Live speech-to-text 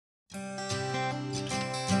Hi,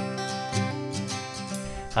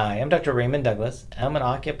 I'm Dr. Raymond Douglas. I'm an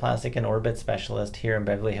oculoplastic and orbit specialist here in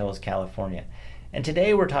Beverly Hills, California. And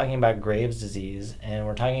today we're talking about Graves' disease, and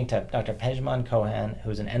we're talking to Dr. Pejman Cohan,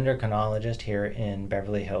 who's an endocrinologist here in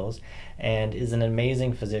Beverly Hills and is an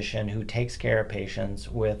amazing physician who takes care of patients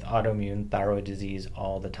with autoimmune thyroid disease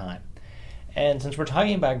all the time. And since we're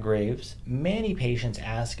talking about Graves', many patients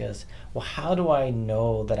ask us, well, how do I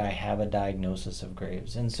know that I have a diagnosis of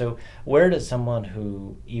Graves'? And so where does someone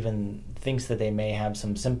who even thinks that they may have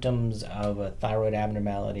some symptoms of a thyroid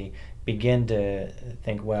abnormality begin to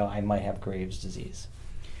think, well, I might have Graves' disease?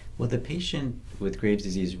 Well, the patient with Graves'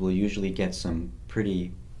 disease will usually get some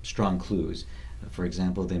pretty strong clues. For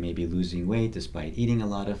example, they may be losing weight despite eating a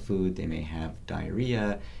lot of food. They may have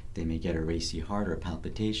diarrhea. They may get a racy heart or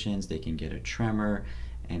palpitations. They can get a tremor,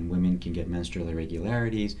 and women can get menstrual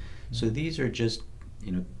irregularities. So these are just,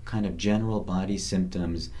 kind of general body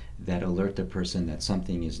symptoms that alert the person that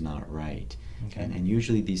something is not right. Okay. And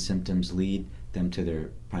usually these symptoms lead them to their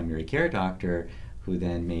primary care doctor, who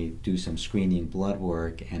then may do some screening blood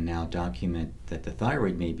work and now document that the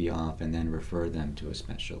thyroid may be off and then refer them to a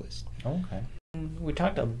specialist. Okay. We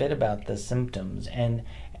talked a bit about the symptoms, and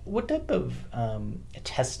what type of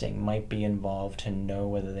testing might be involved to know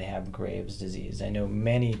whether they have Graves' disease? I know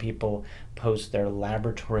many people post their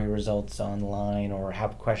laboratory results online or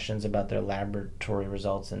have questions about their laboratory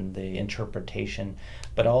results and the interpretation,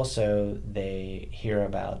 but also they hear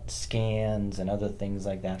about scans and other things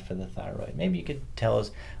like that for the thyroid. Maybe you could tell us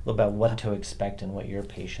a little about what to expect and what your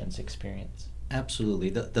patients experience. Absolutely.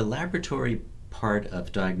 The laboratory part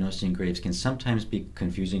of diagnosing Graves' can sometimes be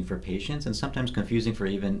confusing for patients and sometimes confusing for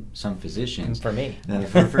even some physicians. For me.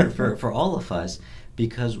 For all of us,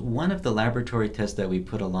 because one of the laboratory tests that we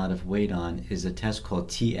put a lot of weight on is a test called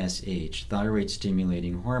TSH, thyroid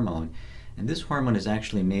stimulating hormone. And this hormone is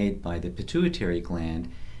actually made by the pituitary gland.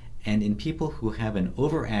 And in people who have an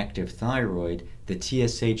overactive thyroid, the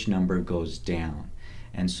TSH number goes down.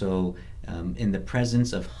 And so in the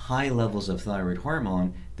presence of high levels of thyroid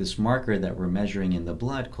hormone, this marker that we're measuring in the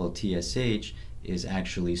blood called TSH is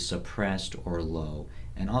actually suppressed or low.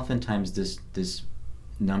 And oftentimes this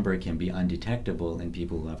number can be undetectable in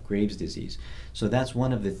people who have Graves' disease. So that's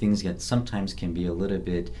one of the things that sometimes can be a little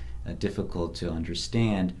bit difficult to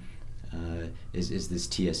understand is this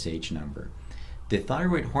TSH number. The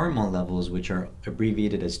thyroid hormone levels, which are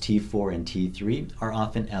abbreviated as T4 and T3, are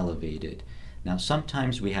often elevated. Now,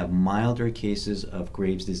 sometimes we have milder cases of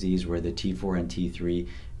Graves' disease where the T4 and T3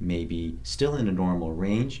 may be still in a normal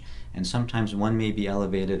range, and sometimes one may be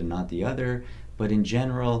elevated and not the other, but in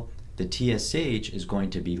general, the TSH is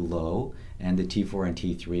going to be low, and the T4 and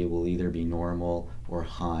T3 will either be normal or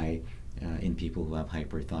high in people who have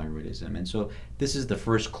hyperthyroidism. And so this is the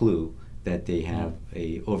first clue that they have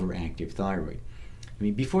a overactive thyroid. I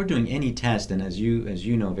mean, before doing any test, and as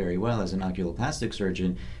you know very well as an oculoplastic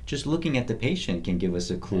surgeon, just looking at the patient can give us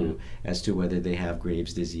a clue as to whether they have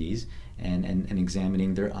Graves' disease, and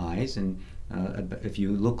examining their eyes. And if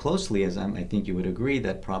you look closely, as I think you would agree,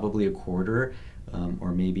 that probably a quarter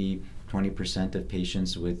or maybe 20% of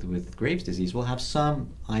patients with Graves' disease will have some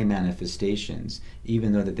eye manifestations,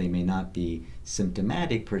 even though that they may not be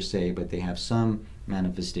symptomatic per se, but they have some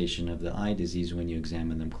manifestation of the eye disease when you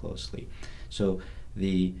examine them closely. So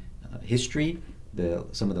the history,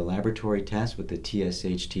 some of the laboratory tests with the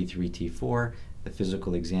TSH, T3, T4, the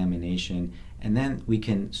physical examination, and then we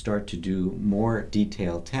can start to do more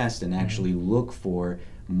detailed tests and actually look for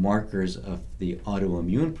markers of the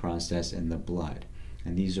autoimmune process in the blood.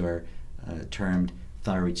 And these are termed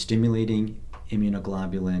thyroid stimulating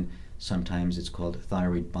immunoglobulin. Sometimes it's called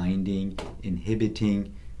thyroid binding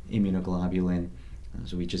inhibiting immunoglobulin.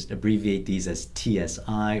 So we just abbreviate these as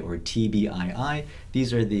TSI or TBII.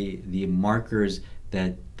 These are the markers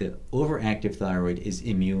that the overactive thyroid is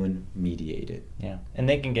immune mediated. Yeah, and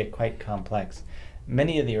they can get quite complex.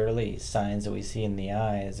 Many of the early signs that we see in the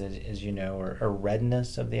eyes, as you know, are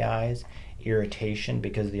redness of the eyes, irritation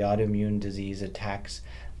because the autoimmune disease attacks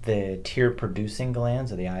the tear-producing glands,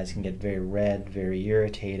 so the eyes can get very red, very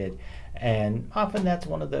irritated, and often that's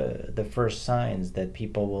one of the first signs that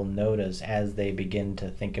people will notice as they begin to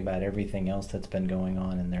think about everything else that's been going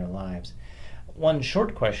on in their lives. One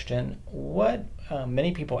short question, what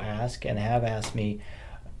many people ask and have asked me,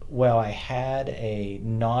 well, I had a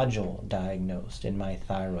nodule diagnosed in my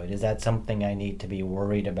thyroid. Is that something I need to be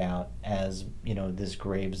worried about as, this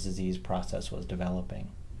Graves' disease process was developing?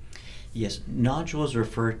 Yes, nodules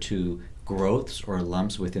refer to growths or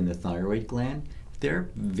lumps within the thyroid gland. They're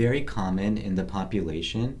very common in the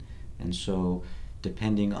population, and so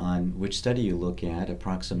depending on which study you look at,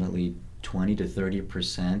 approximately 20 to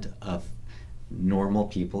 30% of normal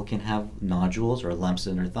people can have nodules or lumps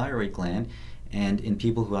in their thyroid gland. And in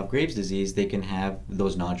people who have Graves' disease, they can have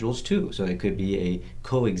those nodules too. So it could be a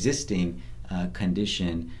coexisting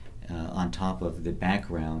condition on top of the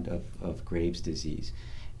background of Graves' disease.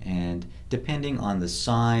 And depending on the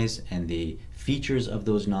size and the features of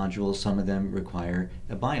those nodules, some of them require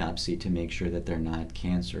a biopsy to make sure that they're not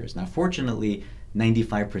cancerous. Now, fortunately,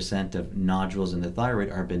 95% of nodules in the thyroid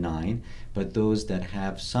are benign, but those that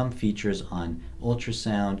have some features on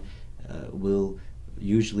ultrasound will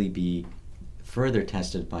usually be further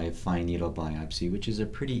tested by a fine needle biopsy, which is a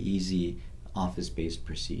pretty easy office-based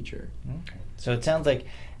procedure. Okay. So it sounds like,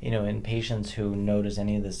 in patients who notice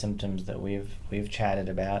any of the symptoms that we've chatted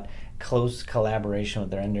about, close collaboration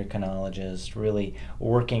with their endocrinologist, really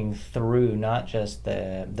working through not just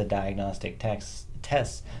the diagnostic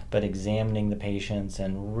tests, but examining the patients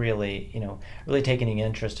and really taking an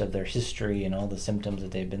interest of their history and all the symptoms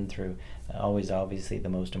that they've been through. Always, obviously, the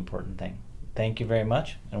most important thing. Thank you very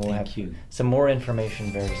much, and we'll have some more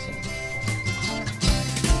information very soon.